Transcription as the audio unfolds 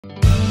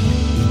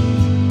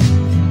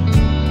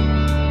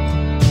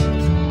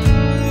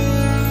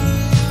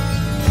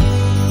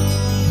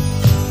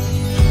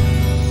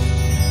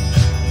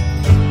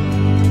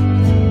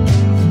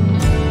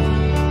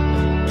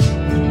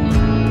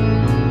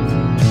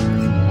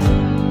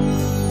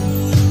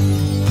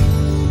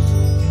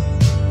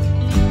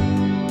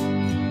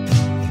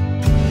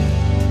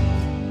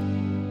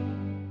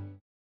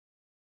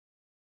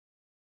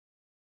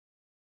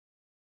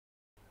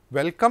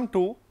Welcome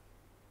to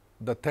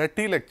the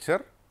 30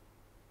 lecture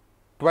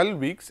 12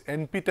 weeks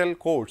NPTEL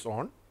course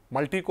on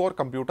multi-core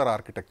computer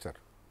architecture.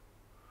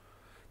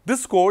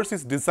 This course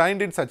is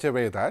designed in such a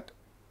way that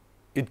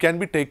it can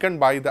be taken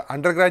by the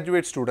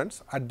undergraduate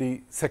students at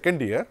the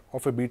second year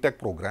of a BTech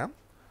program,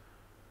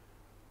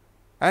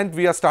 and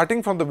we are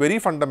starting from the very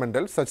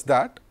fundamentals such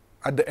that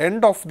at the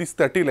end of this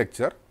 30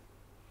 lecture,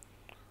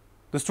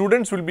 the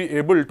students will be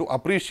able to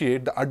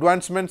appreciate the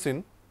advancements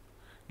in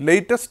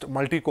latest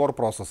multi-core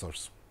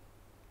processors.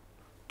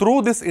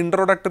 Through this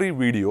introductory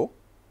video,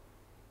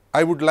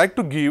 I would like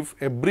to give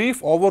a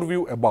brief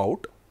overview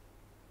about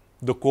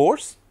the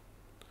course,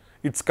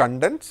 its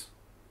contents,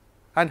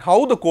 and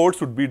how the course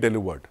would be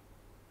delivered.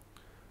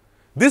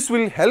 This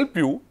will help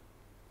you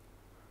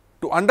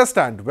to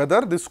understand whether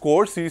this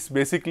course is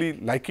basically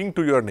liking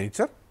to your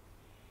nature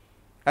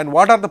and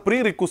what are the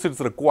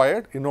prerequisites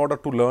required in order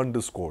to learn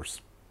this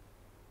course.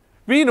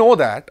 We know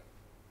that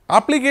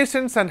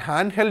applications and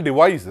handheld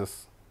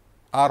devices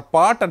are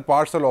part and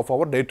parcel of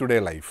our day-to-day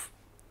life.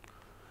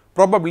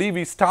 Probably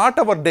we start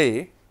our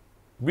day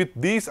with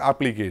these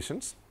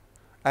applications,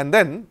 and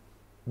then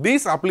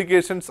these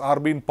applications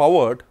are being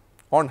powered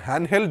on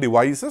handheld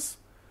devices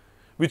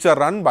which are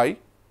run by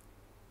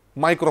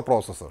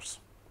microprocessors.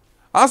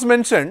 As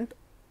mentioned,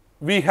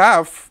 we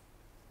have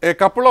a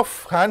couple of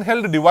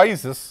handheld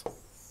devices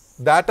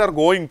that are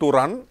going to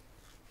run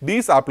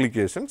these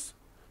applications.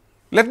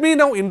 Let me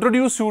now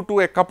introduce you to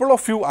a couple of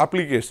few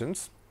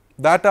applications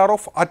that are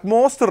of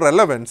utmost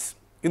relevance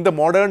in the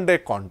modern day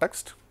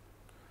context,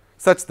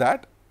 such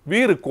that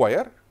we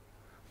require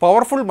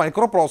powerful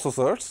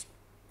microprocessors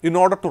in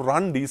order to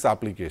run these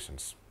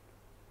applications.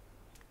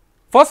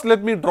 First,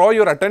 let me draw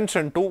your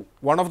attention to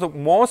one of the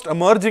most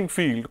emerging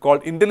field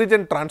called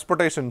intelligent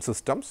transportation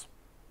systems,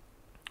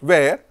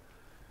 where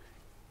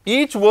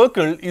each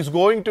vehicle is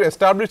going to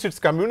establish its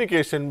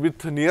communication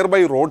with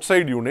nearby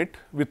roadside unit,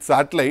 with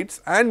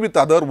satellites and with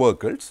other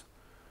vehicles,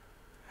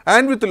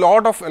 and with a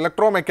lot of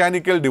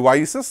electromechanical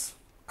devices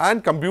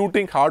and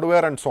computing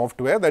hardware and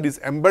software that is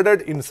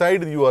embedded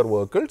inside your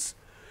vehicles,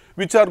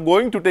 which are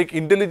going to take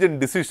intelligent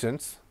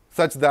decisions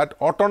such that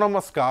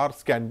autonomous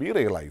cars can be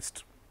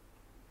realized.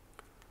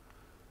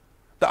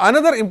 The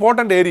another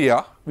important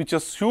area which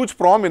has huge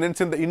prominence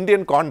in the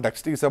Indian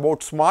context is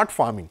about smart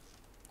farming.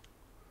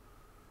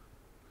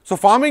 So,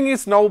 farming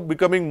is now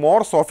becoming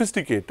more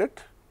sophisticated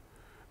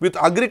with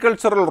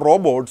agricultural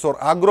robots or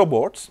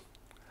agrobots,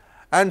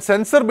 and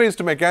sensor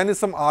based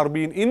mechanism are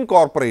being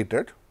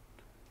incorporated,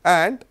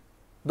 and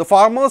the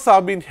farmers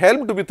are being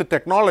helped with the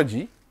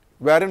technology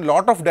wherein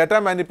lot of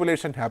data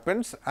manipulation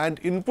happens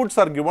and inputs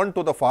are given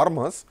to the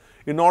farmers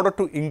in order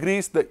to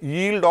increase the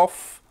yield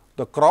of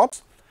the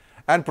crops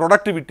and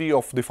productivity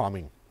of the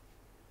farming.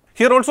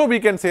 Here also we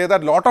can say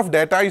that lot of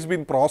data is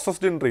being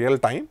processed in real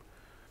time,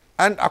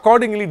 and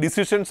accordingly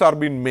decisions are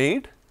being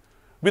made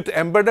with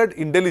embedded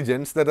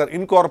intelligence that are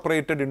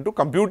incorporated into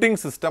computing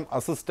system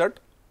assisted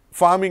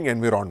farming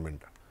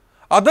environment.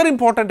 Other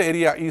important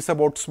area is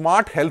about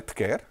smart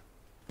healthcare.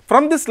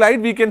 From this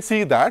slide we can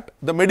see that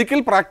the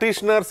medical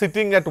practitioner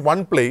sitting at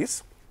one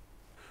place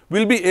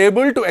will be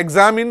able to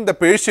examine the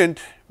patient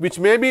which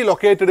may be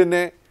located in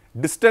a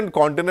distant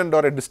continent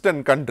or a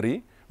distant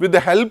country with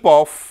the help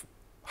of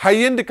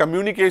high-end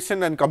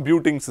communication and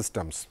computing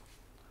systems.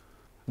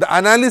 The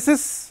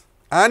analysis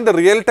and the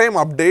real-time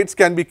updates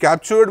can be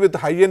captured with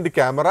high-end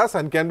cameras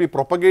and can be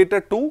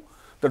propagated to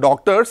the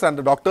doctors, and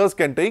the doctors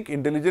can take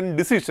intelligent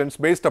decisions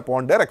based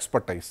upon their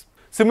expertise.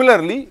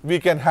 Similarly, we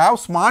can have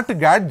smart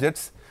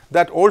gadgets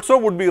that also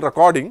would be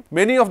recording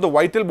many of the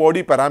vital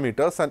body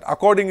parameters, and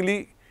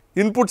accordingly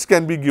inputs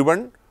can be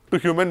given to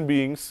human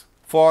beings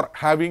for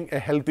having a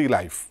healthy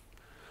life.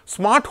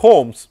 Smart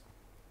homes,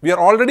 we are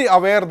already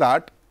aware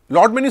that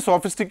lot many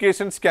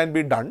sophistications can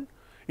be done,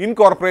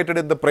 incorporated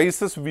in the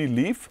places we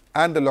live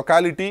and the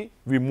locality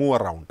we move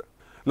around.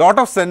 Lot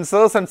of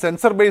sensors and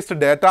sensor based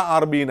data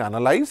are being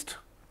analyzed,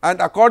 and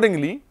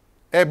accordingly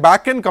a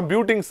back-end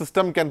computing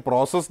system can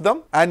process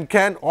them and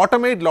can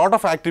automate lot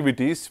of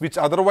activities which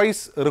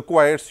otherwise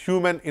requires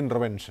human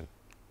intervention.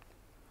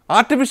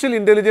 Artificial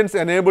intelligence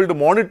enabled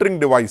monitoring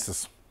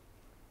devices.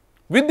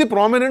 With the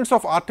prominence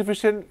of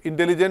artificial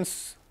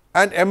intelligence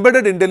and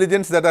embedded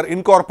intelligence that are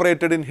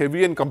incorporated in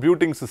heavy and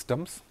computing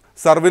systems,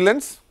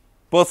 surveillance,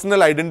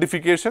 personal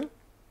identification,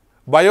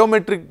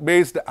 biometric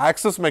based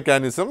access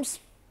mechanisms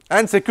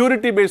and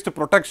security based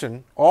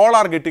protection all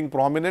are getting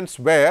prominence,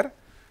 where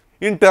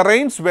in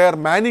terrains where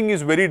manning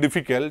is very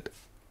difficult,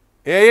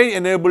 AI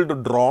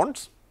enabled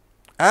drones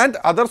and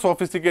other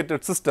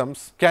sophisticated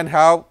systems can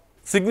have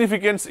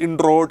significant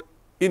inroad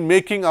in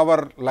making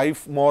our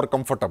life more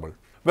comfortable.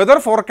 Weather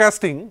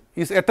forecasting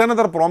is yet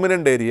another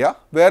prominent area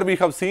where we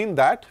have seen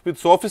that with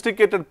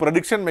sophisticated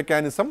prediction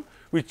mechanism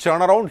which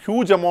churn around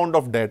huge amount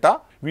of data,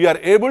 we are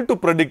able to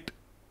predict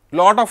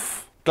lot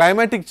of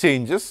climatic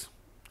changes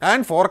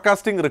and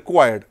forecasting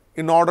required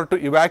in order to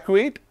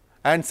evacuate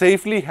and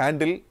safely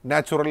handle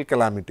natural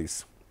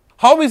calamities.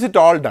 How is it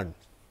all done?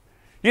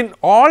 In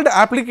all the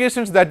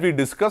applications that we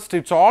discussed,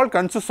 it all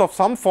consists of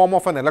some form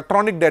of an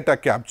electronic data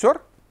capture,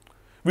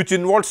 which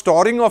involves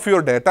storing of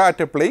your data at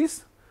a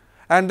place,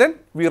 and then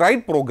we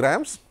write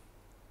programs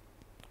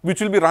which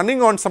will be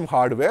running on some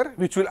hardware,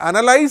 which will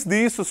analyze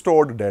these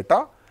stored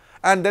data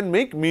and then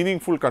make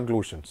meaningful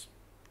conclusions.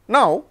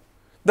 Now,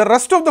 the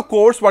rest of the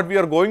course what we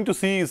are going to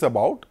see is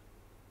about,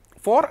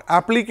 for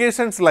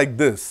applications like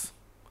this,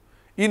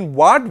 in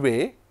what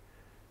way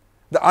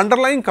the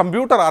underlying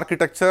computer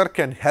architecture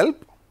can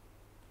help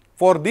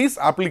for these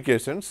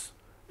applications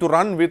to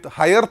run with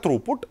higher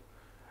throughput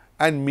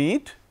and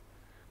meet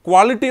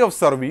quality of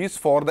service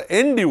for the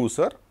end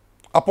user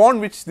upon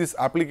which these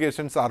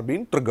applications are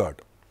being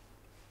triggered.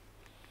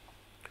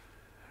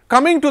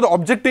 Coming to the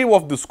objective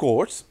of this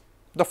course,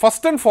 the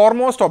first and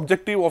foremost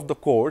objective of the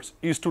course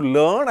is to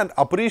learn and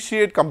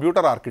appreciate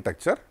computer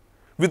architecture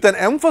with an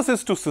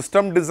emphasis to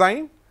system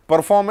design,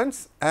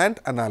 performance and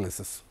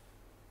analysis.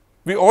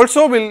 We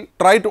also will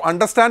try to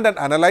understand and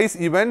analyze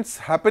events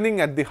happening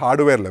at the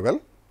hardware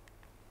level.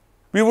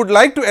 We would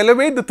like to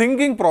elevate the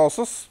thinking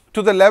process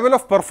to the level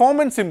of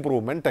performance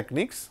improvement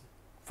techniques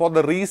for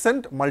the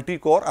recent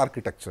multi-core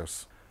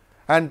architectures.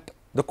 And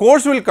the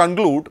course will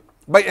conclude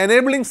by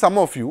enabling some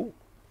of you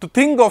to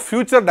think of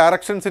future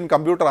directions in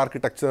computer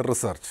architecture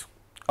research.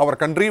 Our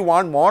country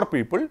wants more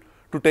people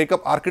to take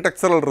up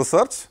architectural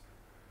research.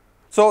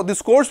 So,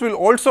 this course will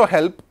also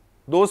help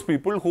those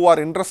people who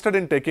are interested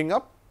in taking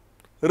up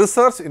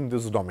research in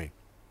this domain.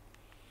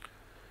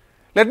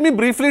 Let me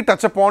briefly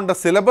touch upon the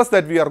syllabus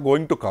that we are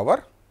going to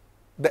cover.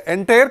 The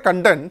entire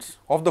contents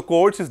of the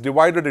course is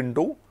divided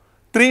into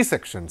 3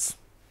 sections.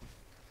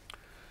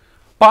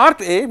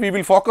 Part A, we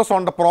will focus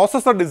on the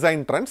processor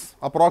design trends,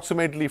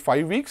 approximately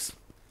 5 weeks.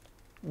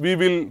 We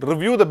will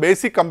review the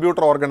basic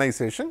computer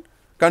organization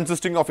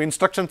consisting of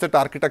instruction set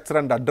architecture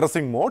and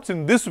addressing modes.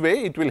 In this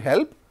way, it will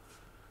help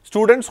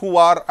students who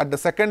are at the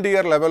second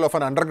year level of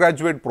an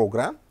undergraduate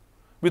program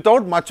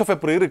without much of a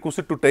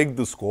prerequisite to take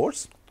this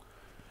course.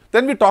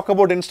 Then we talk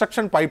about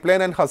instruction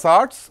pipeline and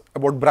hazards,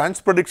 about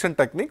branch prediction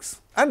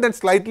techniques, and then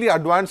slightly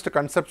advanced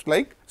concepts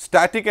like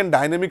static and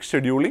dynamic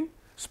scheduling,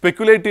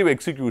 speculative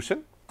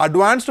execution,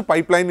 advanced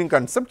pipelining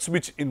concepts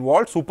which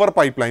involve super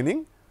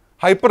pipelining,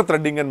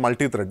 hyper-threading and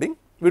multi-threading.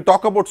 We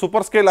talk about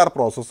superscalar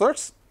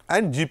processors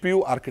and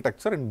GPU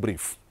architecture in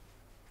brief.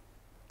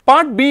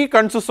 Part B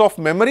consists of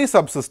memory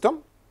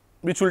subsystem,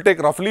 which will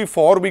take roughly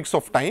 4 weeks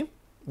of time,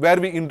 where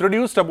we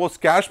introduced about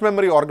cache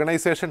memory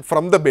organization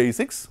from the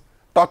basics,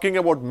 talking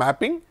about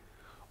mapping,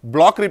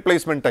 block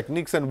replacement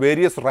techniques and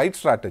various write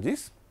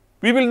strategies.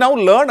 We will now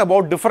learn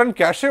about different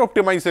cache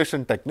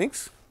optimization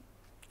techniques,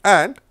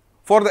 and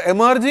for the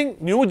emerging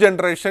new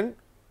generation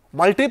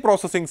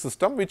multi-processing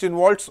system which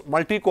involves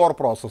multi-core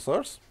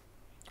processors,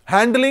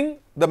 handling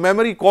the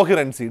memory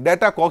coherency,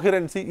 data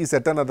coherency is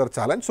yet another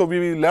challenge. So, we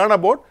will learn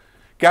about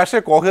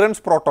cache coherence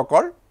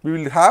protocol, we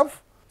will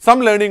have some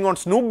learning on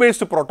Snoop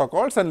based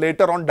protocols and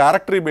later on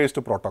directory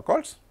based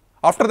protocols.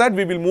 After that,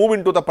 we will move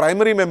into the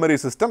primary memory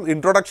system,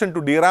 introduction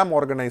to DRAM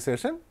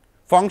organization,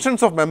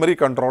 functions of memory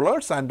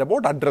controllers and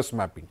about address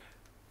mapping.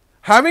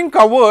 Having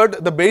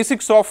covered the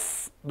basics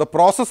of the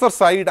processor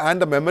side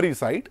and the memory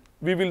side,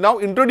 we will now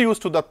introduce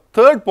to the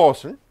third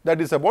portion,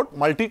 that is about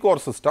multi-core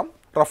system,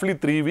 roughly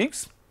 3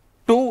 weeks,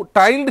 to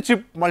tiled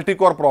chip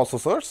multi-core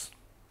processors.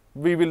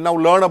 We will now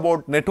learn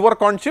about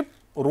network on chip,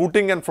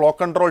 routing and flow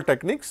control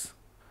techniques,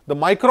 the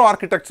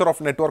microarchitecture of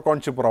network on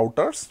chip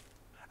routers,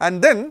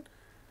 and then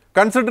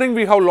considering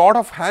we have a lot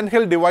of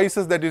handheld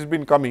devices that is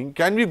been coming,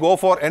 can we go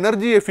for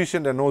energy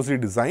efficient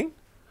NOC design,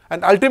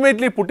 and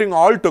ultimately putting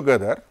all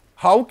together,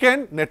 how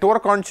can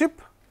network on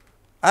chip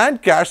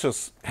and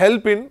caches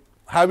help in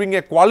having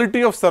a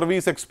quality of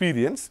service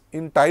experience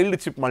in tiled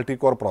chip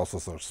multi-core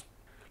processors.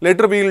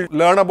 Later we will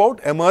learn about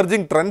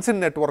emerging trends in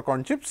network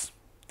on chips,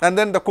 and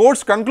then the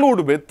course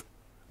conclude with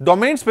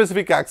domain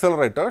specific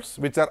accelerators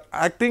which are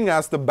acting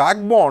as the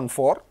backbone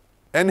for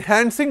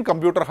enhancing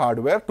computer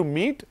hardware to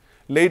meet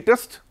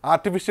latest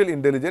artificial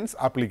intelligence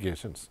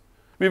applications.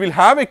 We will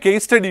have a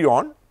case study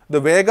on the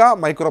Vega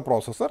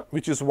microprocessor,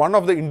 which is one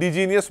of the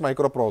indigenous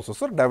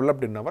microprocessor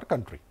developed in our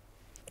country.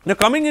 Now,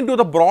 coming into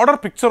the broader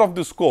picture of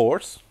this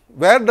course,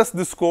 where does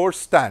this course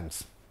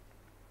stands?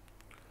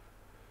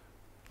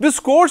 This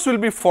course will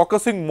be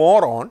focusing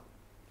more on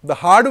the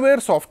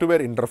hardware software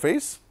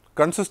interface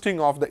consisting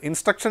of the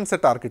instruction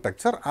set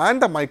architecture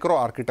and the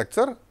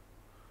microarchitecture.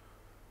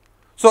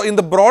 So, in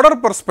the broader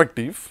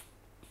perspective,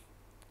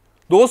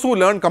 those who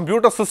learn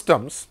computer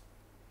systems,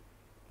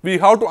 we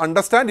have to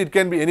understand it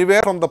can be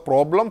anywhere from the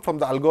problem, from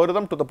the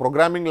algorithm to the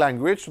programming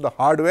language to the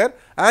hardware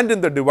and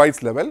in the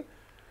device level.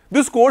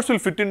 This course will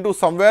fit into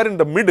somewhere in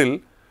the middle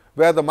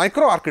where the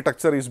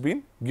microarchitecture is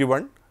being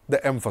given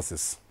the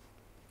emphasis.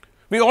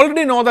 We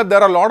already know that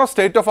there are a lot of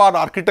state of art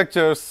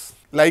architectures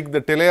like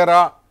the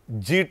Telera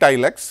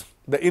G-Tilex,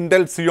 the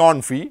Intel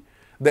Xeon Phi,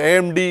 the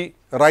AMD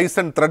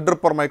Ryzen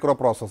Threadripper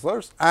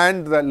microprocessors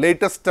and the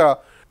latest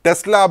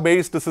Tesla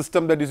based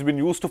system that is being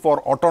used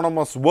for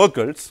autonomous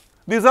vehicles.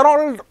 These are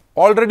all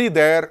already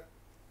there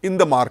in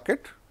the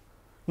market.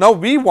 Now,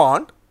 we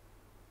want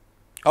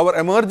our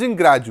emerging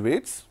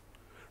graduates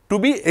to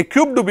be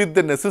equipped with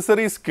the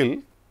necessary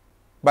skill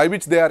by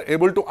which they are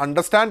able to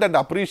understand and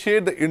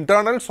appreciate the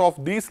internals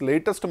of these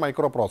latest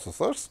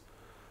microprocessors,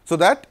 so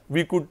that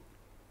we could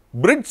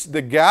bridge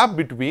the gap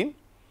between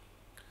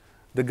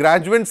the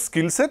graduate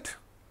skill set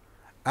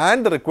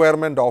and the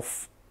requirement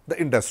of the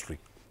industry.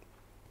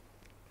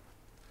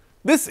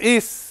 This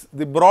is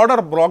the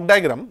broader block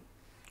diagram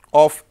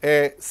of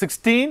a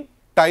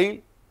 16-tile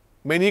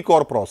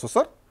many-core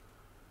processor.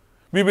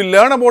 We will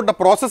learn about the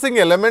processing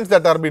elements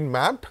that are being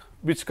mapped,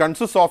 which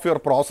consists of your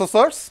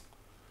processors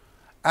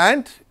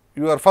and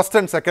your first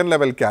and second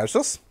level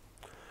caches.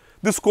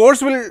 This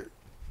course will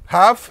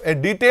have a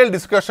detailed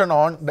discussion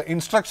on the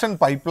instruction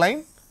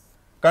pipeline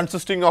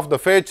consisting of the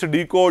fetch,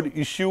 decode,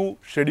 issue,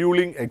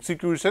 scheduling,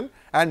 execution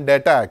and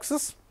data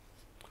access,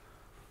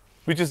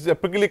 which is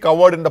typically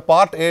covered in the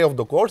part A of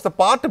the course. The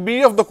part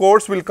B of the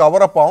course will cover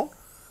upon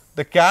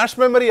the cache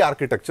memory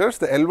architectures,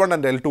 the L1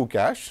 and L2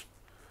 cache,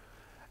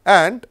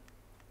 and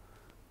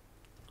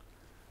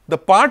the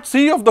part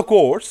C of the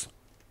course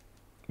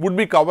would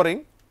be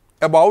covering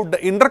about the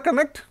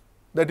interconnect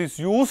that is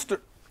used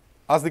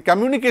as the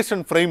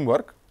communication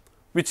framework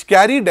which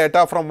carry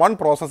data from one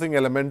processing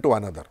element to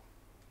another.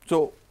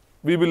 So,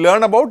 we will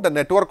learn about the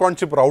network on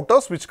chip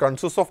routers, which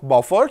consists of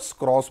buffers,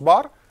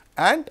 crossbar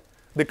and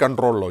the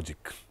control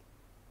logic.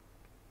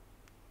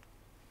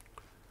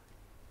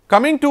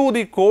 Coming to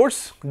the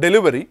course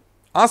delivery,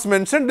 as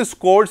mentioned, this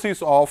course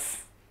is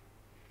of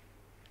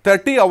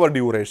 30-hour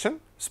duration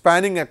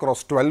spanning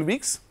across 12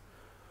 weeks.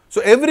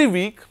 So, every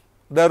week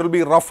there will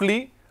be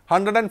roughly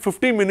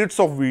 150 minutes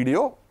of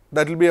video,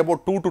 that will be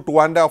about 2 to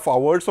 2.5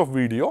 hours of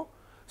video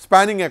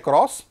spanning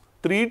across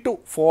 3 to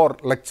 4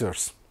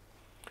 lectures.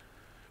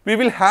 We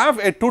will have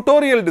a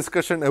tutorial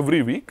discussion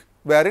every week,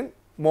 wherein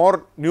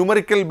more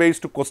numerical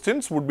based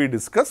questions would be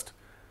discussed,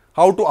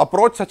 how to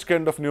approach such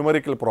kind of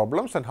numerical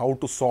problems and how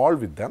to solve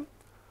with them.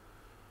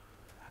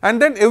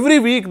 And then every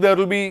week there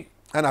will be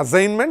an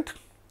assignment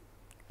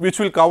which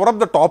will cover up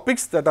the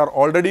topics that are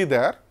already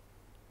there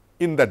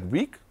in that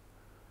week.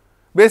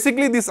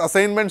 Basically, these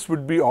assignments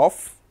would be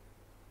of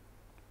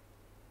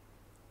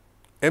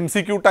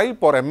MCQ type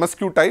or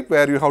MSQ type,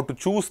 where you have to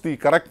choose the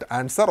correct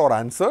answer or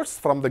answers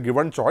from the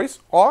given choice,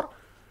 or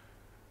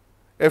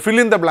a fill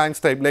in the blanks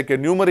type like a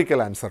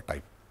numerical answer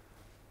type.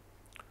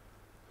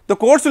 The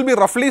course will be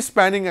roughly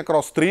spanning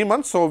across 3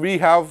 months. So, we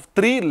have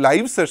 3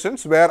 live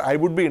sessions where I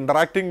would be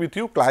interacting with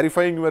you,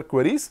 clarifying your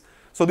queries.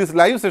 So, these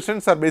live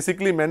sessions are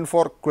basically meant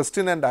for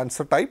question and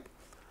answer type.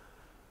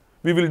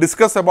 We will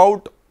discuss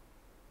about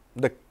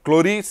the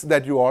queries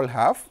that you all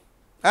have,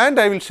 and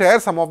I will share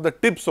some of the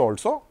tips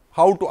also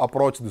how to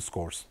approach this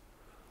course.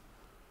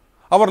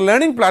 Our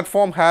learning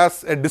platform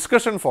has a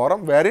discussion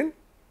forum wherein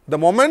the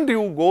moment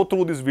you go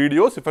through these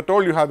videos, if at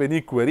all you have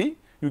any query,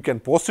 you can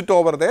post it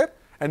over there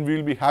and we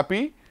will be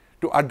happy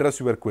to address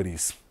your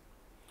queries.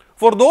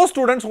 For those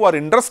students who are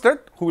interested,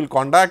 who will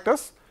contact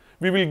us,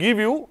 we will give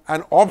you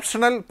an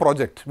optional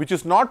project which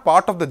is not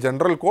part of the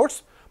general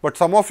course, but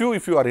some of you,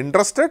 if you are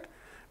interested,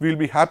 we will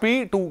be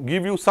happy to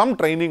give you some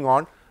training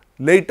on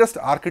latest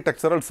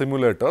architectural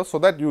simulators, so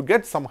that you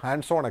get some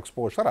hands-on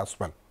exposure as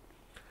well.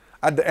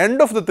 At the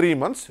end of the 3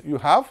 months, you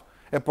have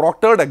a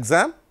proctored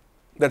exam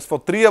that is for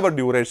 3-hour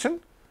duration,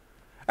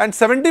 and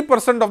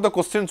 70% of the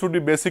questions would be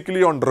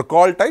basically on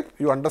recall type.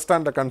 You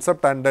understand the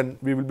concept and then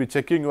we will be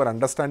checking your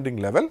understanding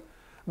level.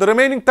 The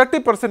remaining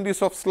 30%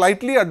 is of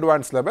slightly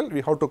advanced level.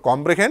 We have to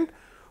comprehend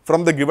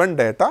from the given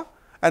data,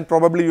 and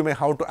probably you may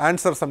have to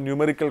answer some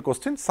numerical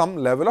questions, some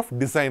level of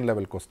design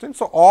level questions.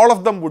 So, all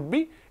of them would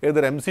be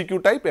either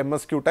MCQ type,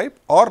 MSQ type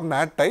or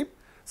NAT type,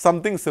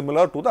 something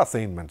similar to the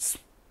assignments.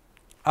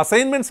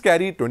 Assignments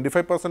carry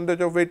 25%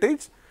 of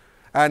weightage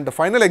and the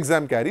final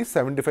exam carries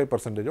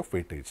 75% of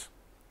weightage.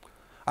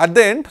 At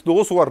the end,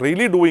 those who are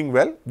really doing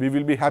well, we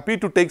will be happy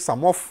to take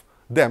some of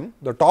them,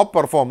 the top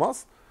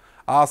performers,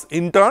 as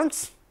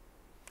interns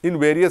in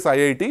various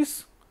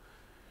IITs.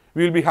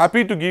 We will be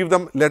happy to give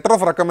them letter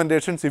of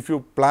recommendations if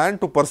you plan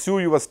to pursue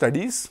your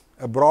studies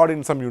abroad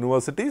in some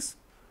universities,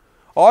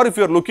 or if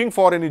you are looking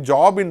for any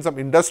job in some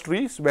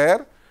industries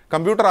where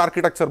computer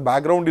architecture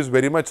background is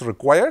very much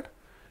required.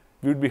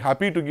 We would be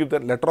happy to give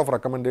that letter of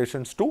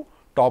recommendations to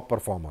top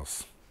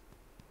performers.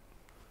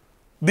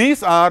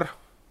 These are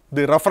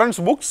the reference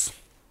books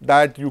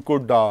that you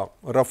could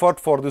refer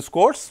for this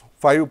course,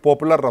 5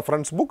 popular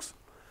reference books.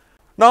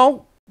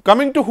 Now,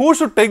 coming to who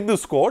should take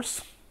this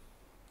course,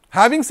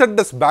 having said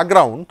this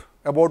background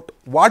about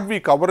what we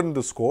cover in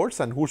this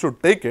course and who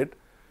should take it,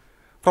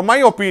 from my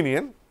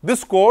opinion,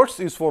 this course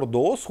is for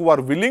those who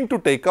are willing to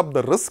take up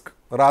the risk,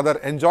 rather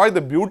enjoy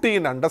the beauty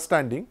in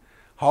understanding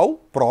how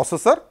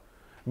processor,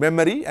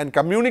 memory and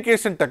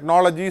communication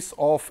technologies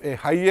of a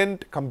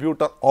high-end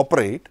computer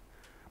operate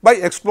by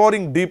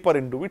exploring deeper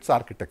into its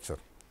architecture.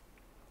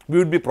 We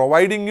would be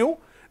providing you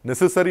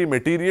necessary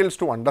materials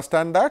to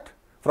understand that.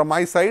 From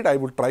my side, I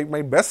would try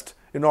my best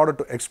in order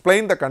to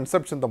explain the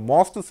concepts in the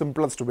most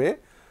simplest way,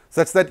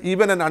 such that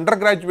even an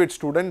undergraduate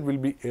student will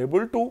be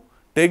able to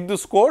take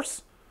this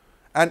course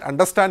and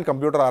understand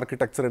computer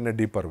architecture in a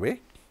deeper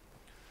way.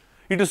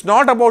 It is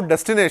not about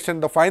destination,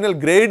 the final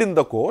grade in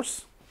the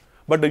course,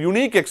 but the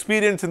unique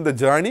experience in the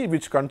journey,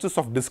 which consists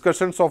of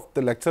discussions of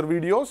the lecture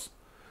videos,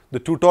 the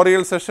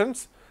tutorial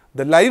sessions,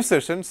 the live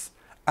sessions,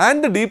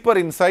 and the deeper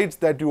insights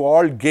that you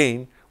all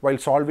gain while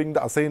solving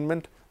the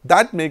assignment.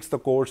 That makes the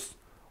course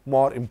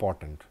more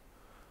important.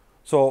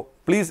 So,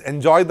 please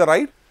enjoy the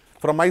ride.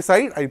 From my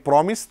side, I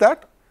promise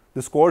that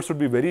this course would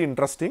be very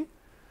interesting.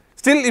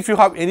 Still, if you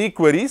have any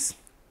queries,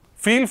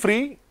 feel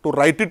free to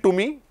write it to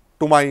me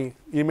to my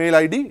email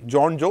ID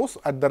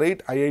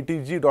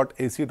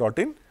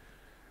johnjose@iitg.ac.in.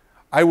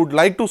 I would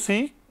like to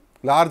see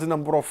large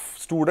number of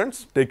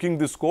students taking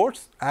this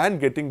course and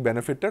getting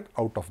benefited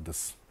out of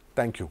this.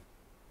 Thank you.